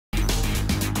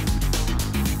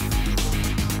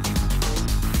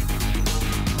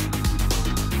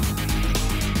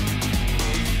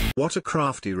What a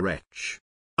crafty wretch.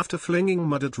 After flinging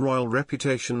mud at royal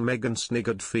reputation, Meghan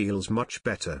Sniggered feels much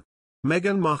better.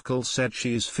 Meghan Markle said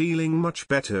she is feeling much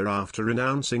better after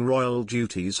renouncing royal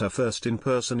duties, her first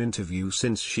in-person interview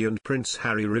since she and Prince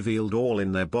Harry revealed all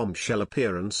in their bombshell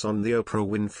appearance on The Oprah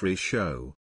Winfrey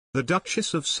Show. The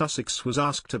Duchess of Sussex was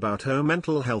asked about her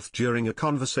mental health during a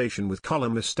conversation with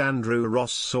columnist Andrew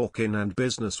Ross Sorkin and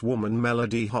businesswoman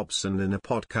Melody Hobson in a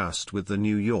podcast with the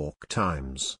New York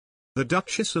Times. The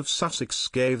Duchess of Sussex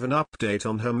gave an update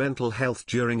on her mental health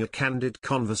during a candid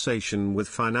conversation with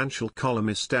financial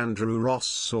columnist Andrew Ross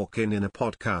Sorkin in a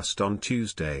podcast on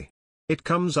Tuesday. It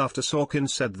comes after Sorkin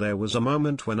said there was a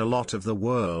moment when a lot of the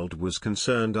world was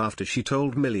concerned after she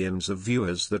told millions of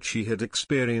viewers that she had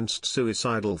experienced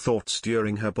suicidal thoughts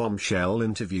during her bombshell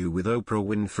interview with Oprah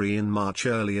Winfrey in March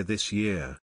earlier this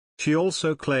year. She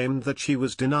also claimed that she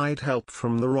was denied help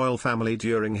from the royal family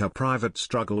during her private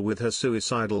struggle with her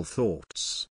suicidal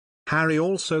thoughts. Harry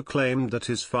also claimed that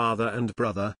his father and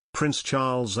brother, Prince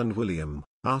Charles and William,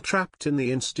 are trapped in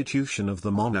the institution of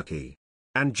the monarchy.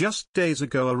 And just days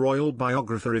ago a royal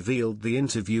biographer revealed the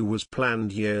interview was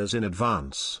planned years in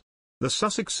advance. The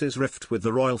Sussexes' rift with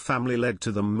the royal family led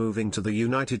to them moving to the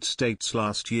United States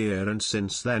last year, and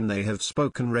since then they have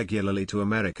spoken regularly to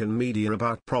American media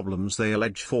about problems they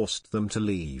allege forced them to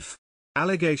leave.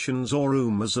 Allegations or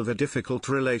rumors of a difficult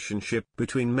relationship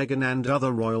between Meghan and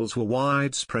other royals were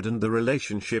widespread, and the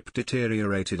relationship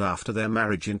deteriorated after their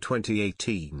marriage in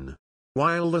 2018.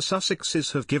 While the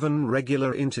Sussexes have given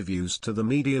regular interviews to the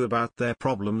media about their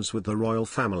problems with the royal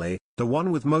family, the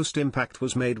one with most impact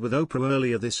was made with Oprah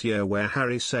earlier this year, where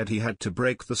Harry said he had to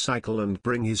break the cycle and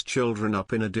bring his children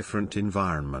up in a different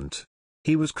environment.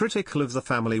 He was critical of the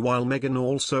family, while Meghan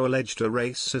also alleged a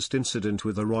racist incident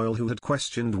with a royal who had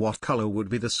questioned what color would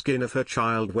be the skin of her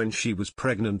child when she was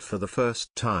pregnant for the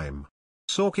first time.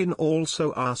 Sorkin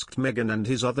also asked Meghan and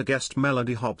his other guest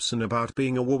Melody Hobson about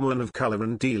being a woman of color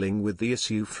and dealing with the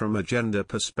issue from a gender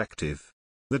perspective.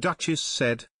 The Duchess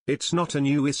said, "It's not a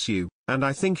new issue, and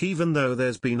I think even though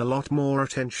there's been a lot more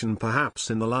attention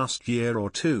perhaps in the last year or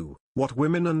two, what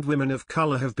women and women of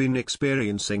color have been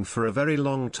experiencing for a very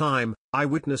long time, I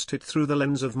witnessed it through the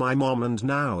lens of my mom and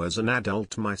now as an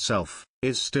adult myself,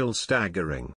 is still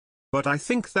staggering. But I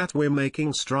think that we're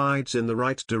making strides in the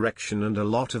right direction, and a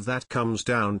lot of that comes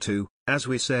down to, as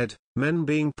we said, men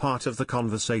being part of the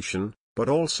conversation, but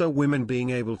also women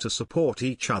being able to support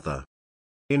each other."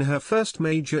 In her first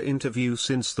major interview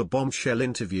since the bombshell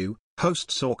interview, host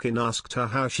Sorkin asked her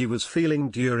how she was feeling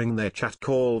during their chat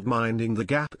called Minding the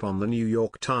Gap on the New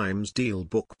York Times Deal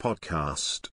Book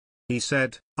podcast. He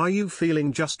said, "Are you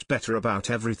feeling just better about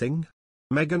everything?"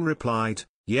 Meghan replied,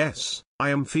 "Yes, I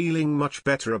am feeling much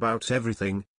better about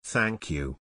everything, thank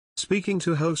you." Speaking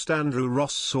to host Andrew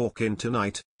Ross Sorkin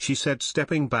tonight, she said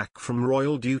stepping back from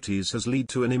royal duties has led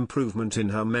to an improvement in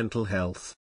her mental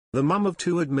health. The mum of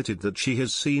two admitted that she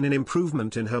has seen an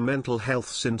improvement in her mental health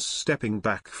since stepping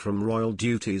back from royal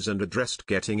duties and addressed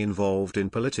getting involved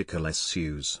in political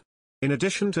issues. In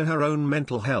addition to her own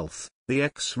mental health, the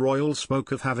ex-royal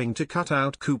spoke of having to cut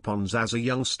out coupons as a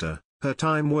youngster, her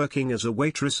time working as a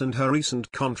waitress, and her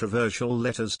recent controversial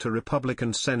letters to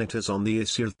Republican senators on the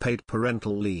issue of paid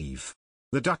parental leave.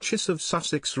 The Duchess of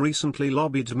Sussex recently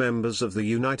lobbied members of the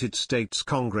United States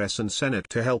Congress and Senate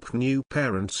to help new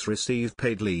parents receive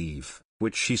paid leave,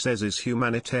 which she says is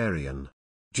humanitarian.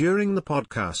 During the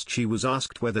podcast she was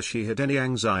asked whether she had any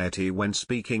anxiety when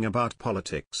speaking about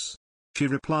politics. She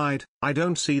replied, "I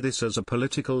don't see this as a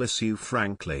political issue,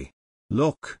 frankly.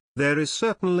 Look, there is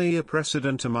certainly a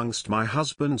precedent amongst my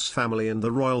husband's family and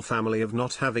the royal family of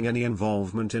not having any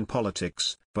involvement in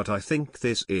politics, but I think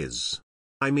this is.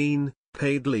 I mean,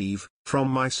 paid leave, from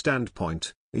my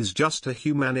standpoint, is just a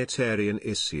humanitarian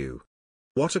issue."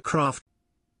 What a craft.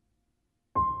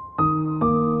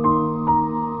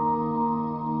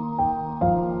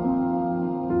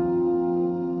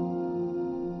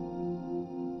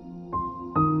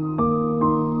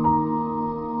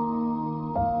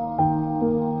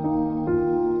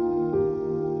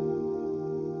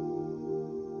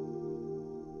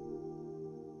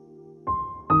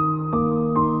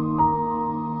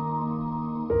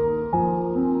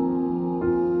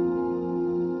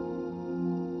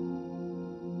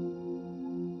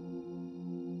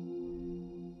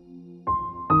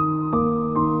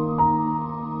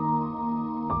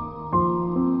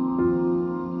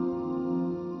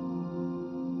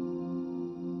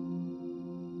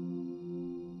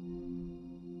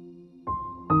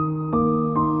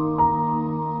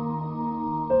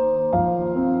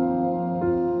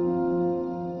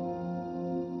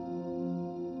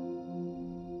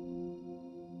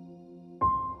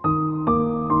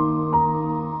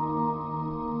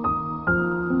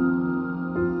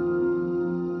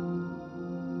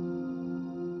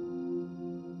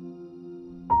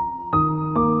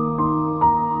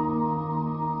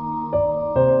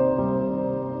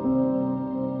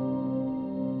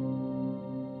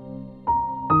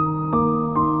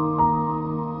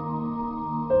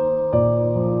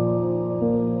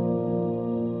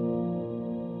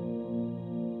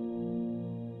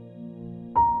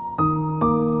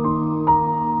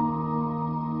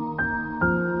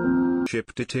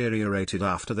 relationship deteriorated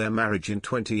after their marriage in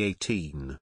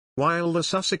 2018. While the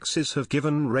Sussexes have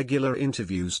given regular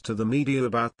interviews to the media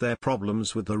about their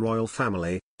problems with the royal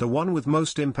family, the one with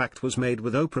most impact was made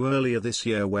with Oprah earlier this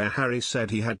year, where Harry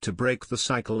said he had to break the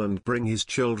cycle and bring his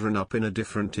children up in a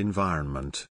different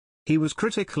environment. He was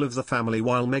critical of the family,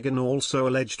 while Meghan also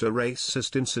alleged a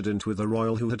racist incident with a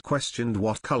royal who had questioned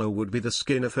what color would be the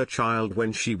skin of her child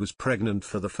when she was pregnant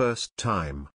for the first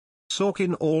time.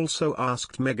 Sorkin also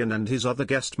asked Meghan and his other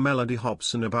guest Melody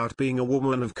Hobson about being a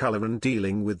woman of color and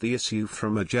dealing with the issue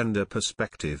from a gender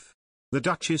perspective. The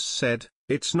Duchess said,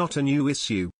 "It's not a new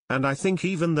issue, and I think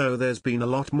even though there's been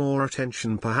a lot more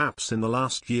attention perhaps in the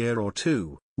last year or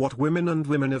two, what women and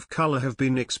women of color have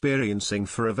been experiencing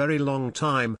for a very long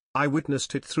time, I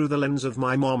witnessed it through the lens of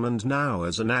my mom and now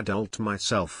as an adult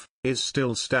myself, is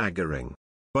still staggering.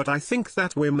 But I think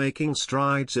that we're making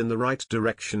strides in the right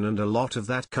direction, and a lot of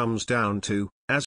that comes down to